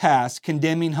UN passed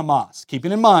condemning Hamas?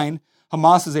 Keeping in mind,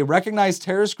 Hamas is a recognized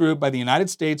terrorist group by the United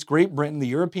States, Great Britain, the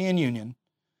European Union,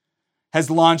 has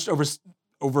launched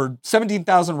over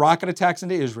 17,000 rocket attacks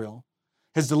into Israel,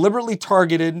 has deliberately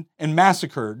targeted and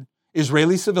massacred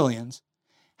Israeli civilians.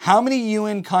 How many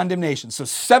UN condemnations? So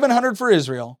 700 for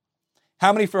Israel.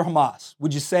 How many for Hamas?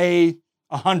 Would you say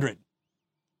 100?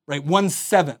 Right?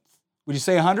 1/7 Would you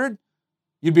say 100?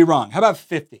 You'd be wrong. How about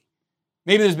 50?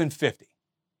 Maybe there's been 50.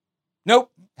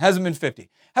 Nope, hasn't been 50.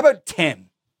 How about 10?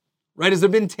 Right? Has there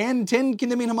been 10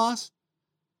 condemning Hamas?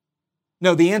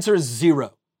 No, the answer is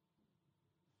 0.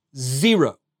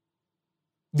 0.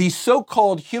 The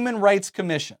so-called Human Rights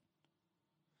Commission,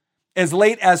 as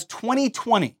late as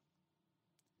 2020,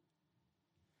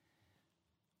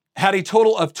 had a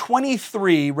total of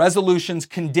 23 resolutions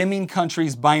condemning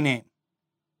countries by name.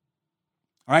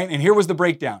 All right, and here was the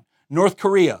breakdown. North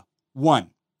Korea, 1.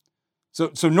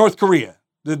 So North Korea,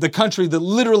 the country that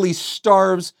literally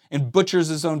starves and butchers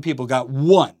its own people, got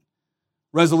 1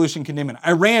 resolution condemning.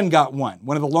 Iran got 1,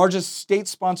 one of the largest state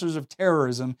sponsors of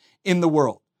terrorism in the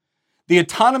world. The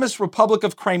Autonomous Republic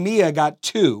of Crimea got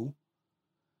 2.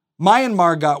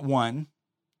 Myanmar got 1.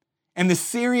 And the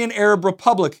Syrian Arab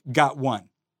Republic got 1.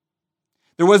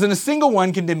 There wasn't a single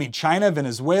one condemning China,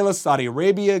 Venezuela, Saudi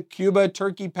Arabia, Cuba,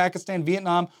 Turkey, Pakistan,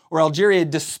 Vietnam, or Algeria,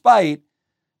 despite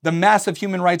the massive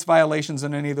human rights violations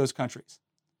in any of those countries.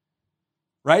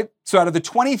 Right? So out of the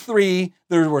 23,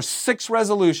 there were 6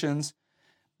 resolutions.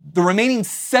 The remaining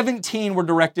 17 were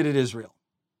directed at Israel.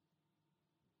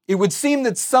 It would seem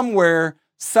that somewhere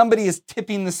somebody is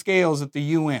tipping the scales at the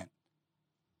UN.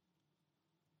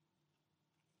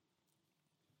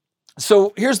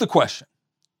 So here's the question.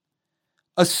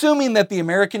 Assuming that the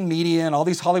American media and all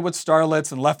these Hollywood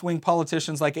starlets and left-wing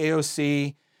politicians like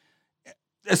AOC,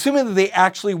 assuming that they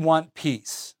actually want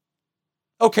peace,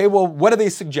 okay, well, what do they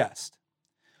suggest?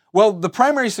 Well, the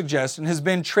primary suggestion has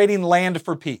been trading land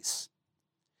for peace.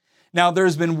 Now,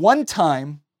 there's been one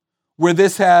time where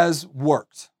this has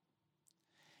worked,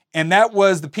 and that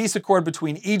was the peace accord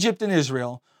between Egypt and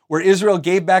Israel, where Israel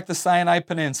gave back the Sinai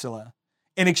Peninsula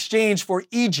in exchange for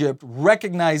Egypt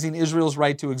recognizing Israel's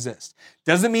right to exist.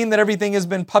 Doesn't mean that everything has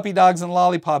been puppy dogs and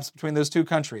lollipops between those two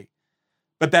countries,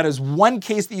 but that is one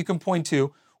case that you can point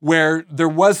to where there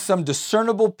was some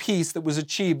discernible peace that was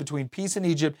achieved between peace and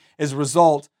Egypt as a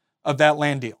result of that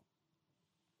land deal.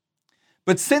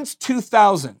 But since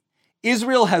 2000,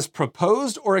 Israel has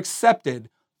proposed or accepted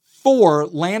 4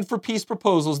 land for peace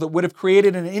proposals that would have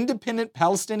created an independent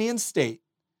Palestinian state,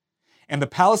 and the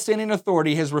Palestinian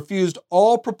Authority has refused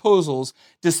all proposals,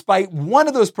 despite one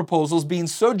of those proposals being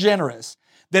so generous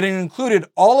that it included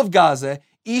all of Gaza,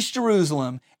 East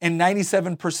Jerusalem, and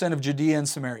 97% of Judea and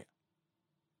Samaria.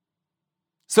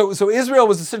 So Israel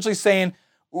was essentially saying,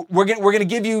 we're going to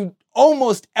give you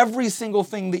almost every single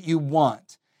thing that you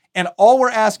want. And all we're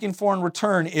asking for in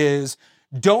return is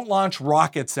don't launch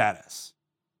rockets at us.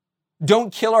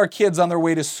 Don't kill our kids on their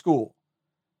way to school.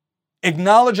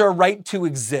 Acknowledge our right to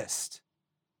exist.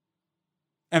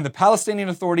 And the Palestinian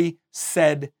Authority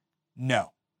said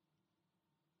no.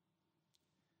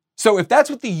 So if that's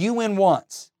what the UN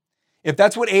wants, if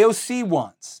that's what AOC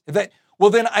wants, well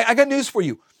then I got news for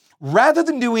you. Rather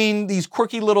than doing these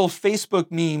quirky little Facebook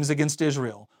memes against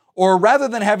Israel, or rather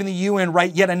than having the UN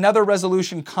write yet another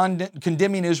resolution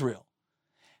condemning Israel,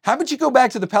 how about you go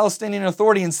back to the Palestinian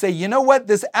Authority and say, you know what,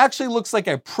 this actually looks like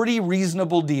a pretty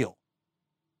reasonable deal.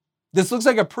 This looks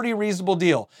like a pretty reasonable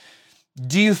deal.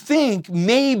 Do you think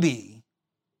maybe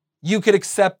you could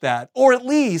accept that? Or at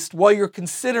least, while you're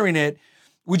considering it,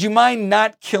 would you mind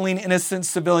not killing innocent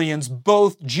civilians,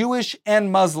 both Jewish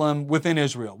and Muslim, within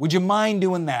Israel? Would you mind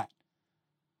doing that?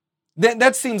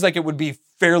 That seems like it would be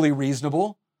fairly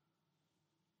reasonable,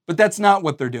 but that's not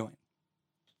what they're doing.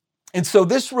 And so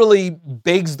this really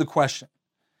begs the question,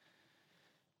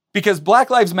 because Black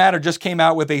Lives Matter just came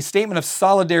out with a statement of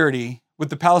solidarity with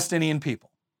the Palestinian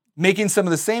people, making some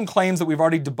of the same claims that we've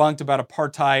already debunked about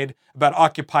apartheid, about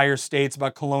occupier states,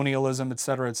 about colonialism, et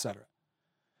cetera, et cetera.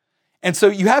 And so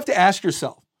you have to ask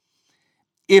yourself,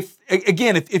 if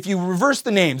you reverse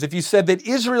the names, if you said that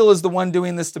Israel is the one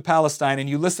doing this to Palestine, and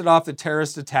you listed off the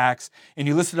terrorist attacks, and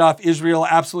you listed off Israel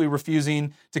absolutely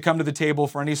refusing to come to the table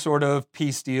for any sort of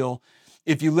peace deal,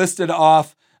 if you listed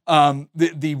off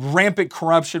the rampant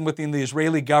corruption within the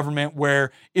Israeli government,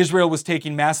 where Israel was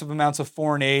taking massive amounts of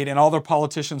foreign aid and all their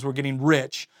politicians were getting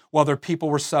rich while their people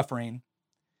were suffering,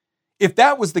 if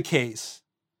that was the case,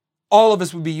 all of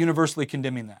us would be universally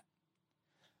condemning that.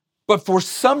 But for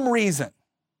some reason,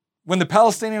 when the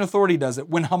Palestinian Authority does it,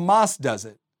 when Hamas does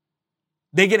it,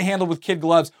 they get handled with kid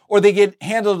gloves, or they get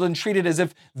handled and treated as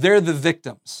if they're the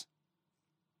victims.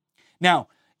 Now,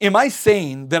 am I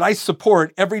saying that I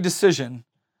support every decision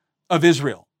of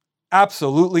Israel?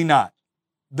 Absolutely not.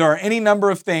 There are any number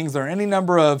of things, there are any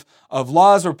number of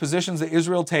laws or positions that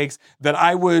Israel takes that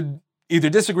I would either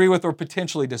disagree with or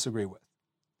potentially disagree with.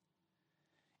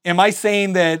 Am I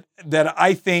saying that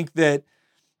I think that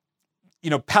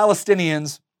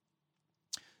Palestinians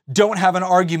don't have an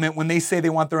argument when they say they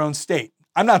want their own state.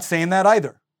 I'm not saying that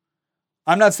either.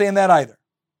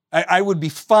 I would be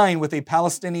fine with a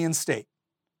Palestinian state,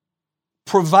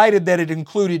 provided that it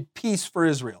included peace for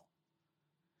Israel.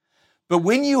 But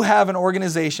when you have an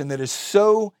organization that is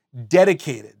so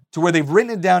dedicated to where they've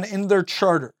written it down in their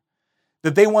charter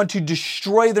that they want to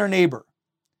destroy their neighbor,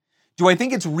 do I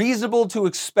think it's reasonable to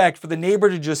expect for the neighbor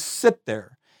to just sit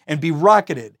there and be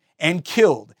rocketed and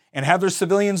killed and have their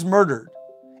civilians murdered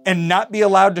and not be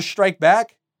allowed to strike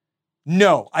back?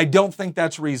 No, I don't think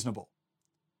that's reasonable.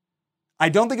 I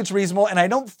don't think it's reasonable, and I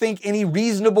don't think any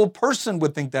reasonable person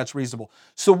would think that's reasonable.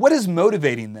 So what is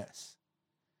motivating this?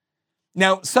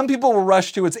 Now, some people will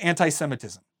rush to its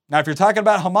anti-Semitism. Now, if you're talking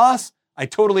about Hamas, I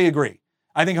totally agree.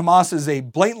 I think Hamas is a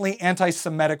blatantly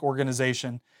anti-Semitic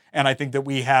organization, and I think that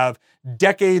we have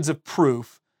decades of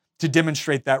proof to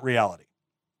demonstrate that reality.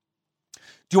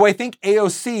 Do I think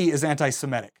AOC is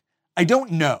anti-Semitic? I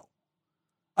don't know.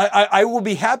 I will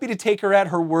be happy to take her at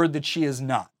her word that she is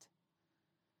not.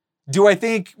 Do I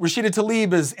think Rashida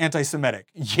Tlaib is anti-Semitic?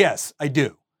 Yes, I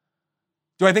do.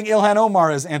 Do I think Ilhan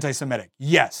Omar is anti-Semitic?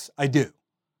 Yes, I do.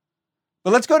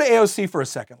 But let's go to AOC for a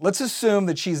second. Let's assume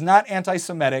that she's not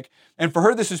anti-Semitic, and for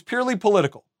her this is purely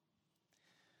political.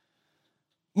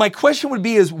 My question would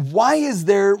be why is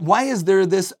there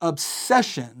this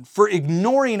obsession for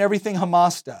ignoring everything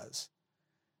Hamas does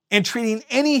and treating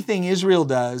anything Israel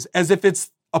does as if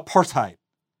it's apartheid?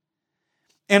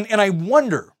 And I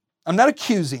wonder, I'm not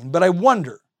accusing, but I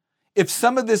wonder if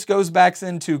some of this goes back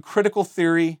into critical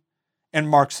theory and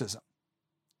Marxism.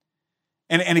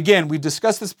 And again, we've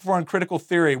discussed this before in critical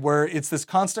theory, where it's this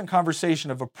constant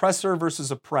conversation of oppressor versus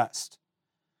oppressed.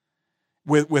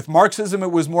 With Marxism,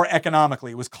 it was more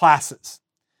economically, it was classes.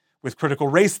 With critical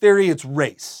race theory, it's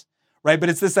race, right? But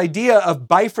it's this idea of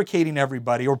bifurcating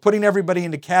everybody or putting everybody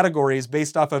into categories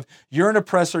based off of you're an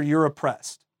oppressor, you're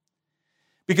oppressed.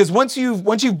 Because once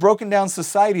you've broken down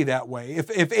society that way, if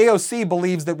AOC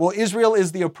believes that, well, Israel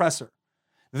is the oppressor,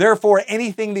 therefore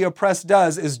anything the oppressed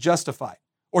does is justified,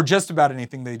 or just about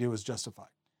anything they do is justified.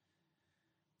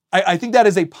 I think that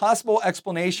is a possible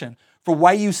explanation for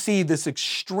why you see this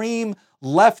extreme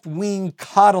left-wing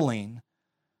coddling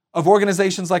of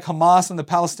organizations like Hamas and the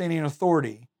Palestinian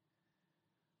Authority,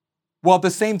 while at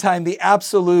the same time the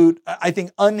absolute, I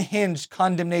think, unhinged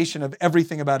condemnation of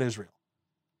everything about Israel.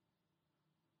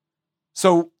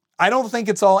 So I don't think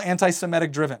it's all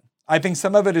anti-Semitic driven. I think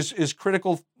some of it is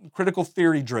critical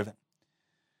theory driven.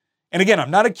 And again,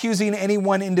 I'm not accusing any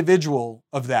one individual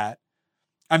of that.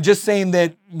 I'm just saying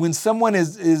that when someone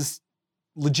is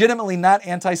legitimately not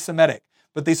anti-Semitic,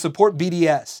 but they support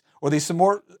BDS, or they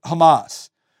support Hamas,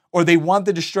 or they want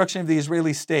the destruction of the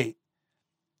Israeli state,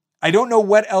 I don't know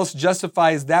what else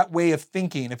justifies that way of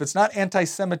thinking. If it's not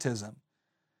anti-Semitism,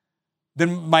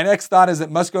 then my next thought is it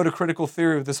must go to critical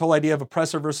theory with this whole idea of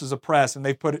oppressor versus oppressed, and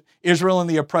they've put Israel in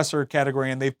the oppressor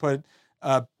category, and they've put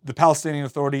the Palestinian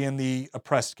Authority in the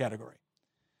oppressed category.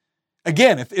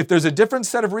 Again, if there's a different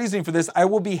set of reasoning for this, I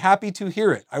will be happy to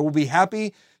hear it. I will be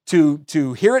happy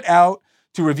to hear it out,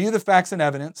 to review the facts and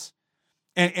evidence,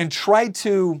 and try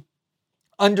to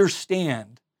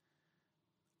understand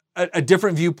a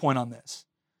different viewpoint on this.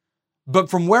 But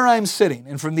from where I'm sitting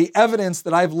and from the evidence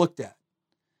that I've looked at,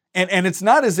 and it's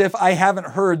not as if I haven't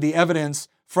heard the evidence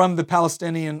from the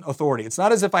Palestinian Authority. It's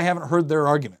not as if I haven't heard their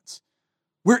arguments.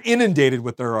 We're inundated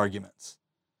with their arguments,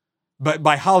 but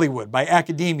by Hollywood, by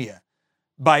academia,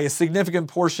 by a significant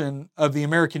portion of the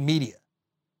American media.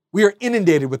 We are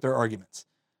inundated with their arguments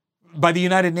by the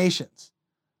United Nations.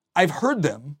 I've heard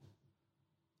them.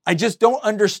 I just don't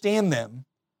understand them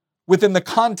within the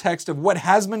context of what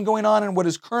has been going on and what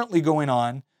is currently going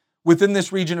on within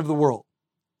this region of the world.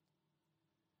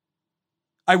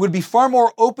 I would be far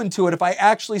more open to it if I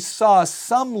actually saw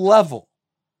some level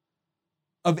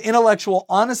of intellectual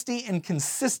honesty and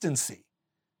consistency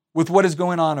with what is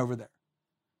going on over there.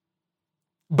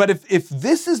 But if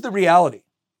this is the reality,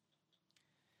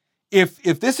 if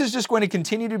this is just going to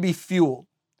continue to be fueled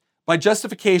by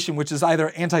justification, which is either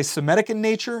anti-Semitic in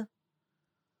nature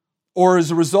or as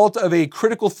a result of a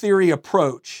critical theory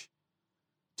approach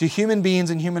to human beings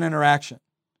and human interaction,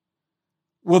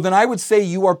 well, then I would say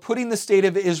you are putting the state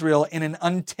of Israel in an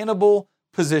untenable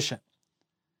position.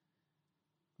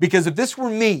 Because if this were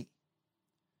me,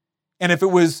 and if it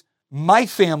was my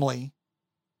family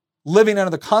living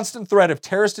under the constant threat of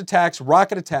terrorist attacks,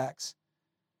 rocket attacks,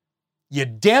 you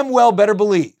damn well better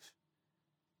believe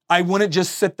I wouldn't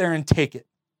just sit there and take it.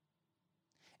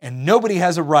 And nobody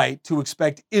has a right to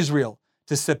expect Israel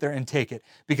to sit there and take it.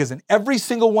 Because in every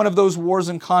single one of those wars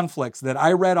and conflicts that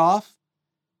I read off,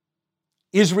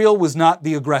 Israel was not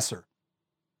the aggressor.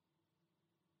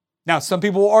 Now, some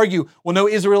people will argue, well, no,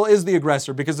 Israel is the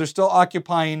aggressor because they're still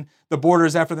occupying the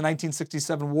borders after the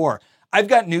 1967 war. I've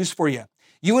got news for you.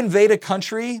 You invade a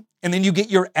country and then you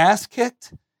get your ass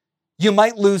kicked, you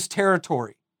might lose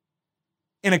territory.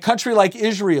 In a country like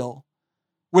Israel,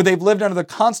 where they've lived under the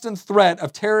constant threat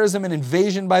of terrorism and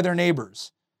invasion by their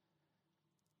neighbors,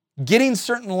 getting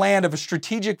certain land of a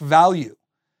strategic value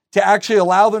to actually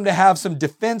allow them to have some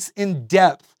defense in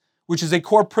depth, which is a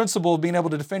core principle of being able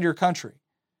to defend your country,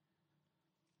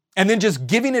 and then just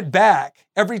giving it back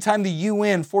every time the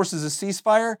UN forces a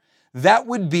ceasefire, that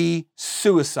would be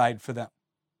suicide for them.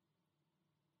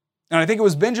 And I think it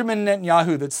was Benjamin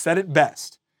Netanyahu that said it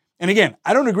best. And again,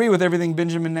 I don't agree with everything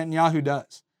Benjamin Netanyahu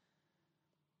does.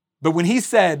 But when he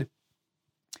said,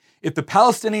 if the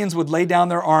Palestinians would lay down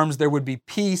their arms, there would be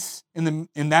peace in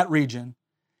that region.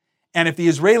 And if the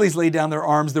Israelis lay down their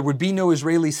arms, there would be no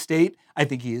Israeli state. I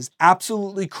think he is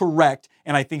absolutely correct.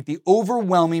 And I think the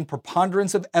overwhelming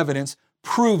preponderance of evidence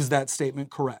proves that statement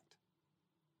correct.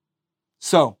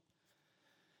 So,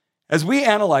 as we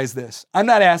analyze this, I'm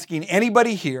not asking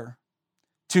anybody here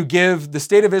to give the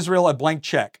state of Israel a blank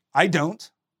check. I don't.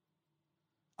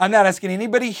 I'm not asking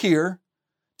anybody here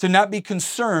to not be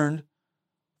concerned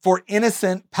for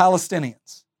innocent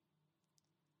Palestinians.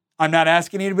 I'm not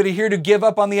asking anybody here to give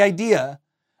up on the idea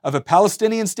of a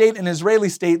Palestinian state and an Israeli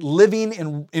state living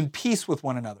in peace with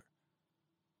one another.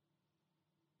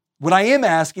 What I am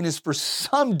asking is for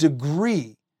some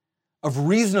degree of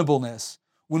reasonableness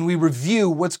when we review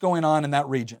what's going on in that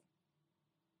region.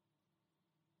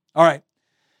 All right.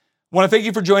 I want to thank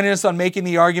you for joining us on Making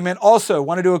the Argument. Also,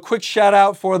 want to do a quick shout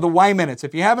out for the Y Minutes.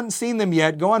 If you haven't seen them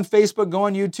yet, go on Facebook, go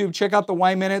on YouTube, check out the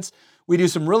Y Minutes. We do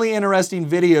some really interesting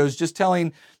videos just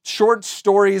telling short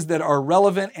stories that are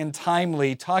relevant and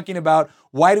timely, talking about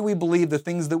why do we believe the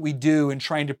things that we do in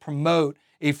trying to promote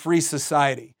a free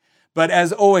society. But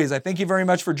as always, I thank you very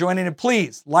much for joining, and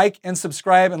please like and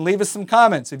subscribe and leave us some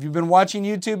comments. If you've been watching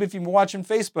YouTube, if you've been watching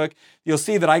Facebook, you'll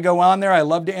see that I go on there. I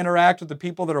love to interact with the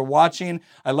people that are watching.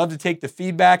 I love to take the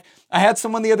feedback. I had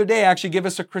someone the other day actually give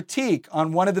us a critique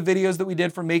on one of the videos that we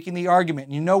did for Making the Argument.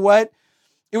 And you know what?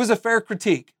 It was a fair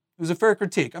critique. It was a fair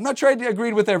critique. I'm not trying to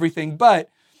agree with everything, but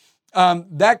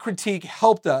that critique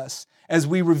helped us as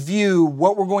we review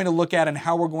what we're going to look at and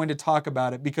how we're going to talk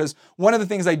about it. Because one of the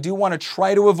things I do want to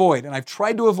try to avoid, and I've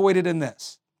tried to avoid it in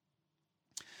this,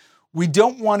 we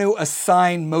don't want to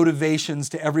assign motivations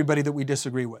to everybody that we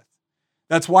disagree with.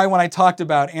 That's why when I talked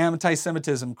about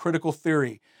anti-Semitism, critical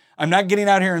theory, I'm not getting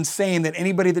out here and saying that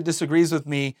anybody that disagrees with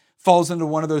me falls into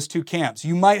one of those two camps.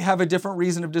 You might have a different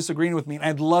reason of disagreeing with me, and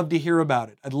I'd love to hear about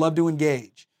it. I'd love to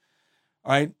engage.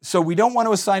 All right, so we don't want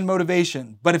to assign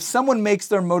motivation, but if someone makes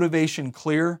their motivation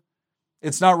clear,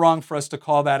 it's not wrong for us to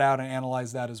call that out and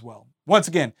analyze that as well. Once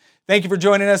again, thank you for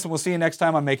joining us, and we'll see you next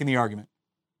time on Making the Argument.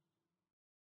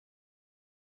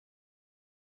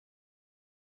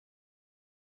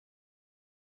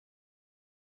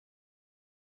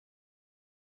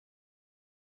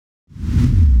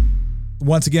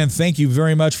 Once again, thank you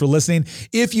very much for listening.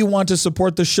 If you want to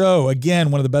support the show, again,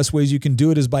 one of the best ways you can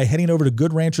do it is by heading over to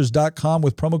goodranchers.com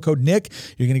with promo code Nick.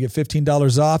 You're going to get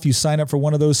 $15 off. You sign up for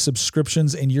one of those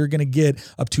subscriptions and you're going to get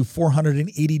up to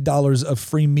 $480 of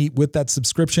free meat with that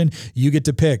subscription. You get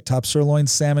to pick top sirloin,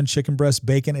 salmon, chicken breast,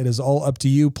 bacon. It is all up to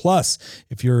you. Plus,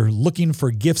 if you're looking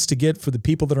for gifts to get for the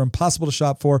people that are impossible to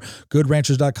shop for,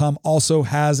 goodranchers.com also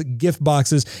has gift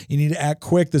boxes. You need to act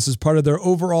quick. This is part of their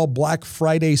overall Black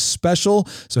Friday special.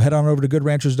 So head on over to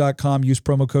goodranchers.com, use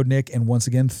promo code Nick, and once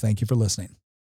again, thank you for listening.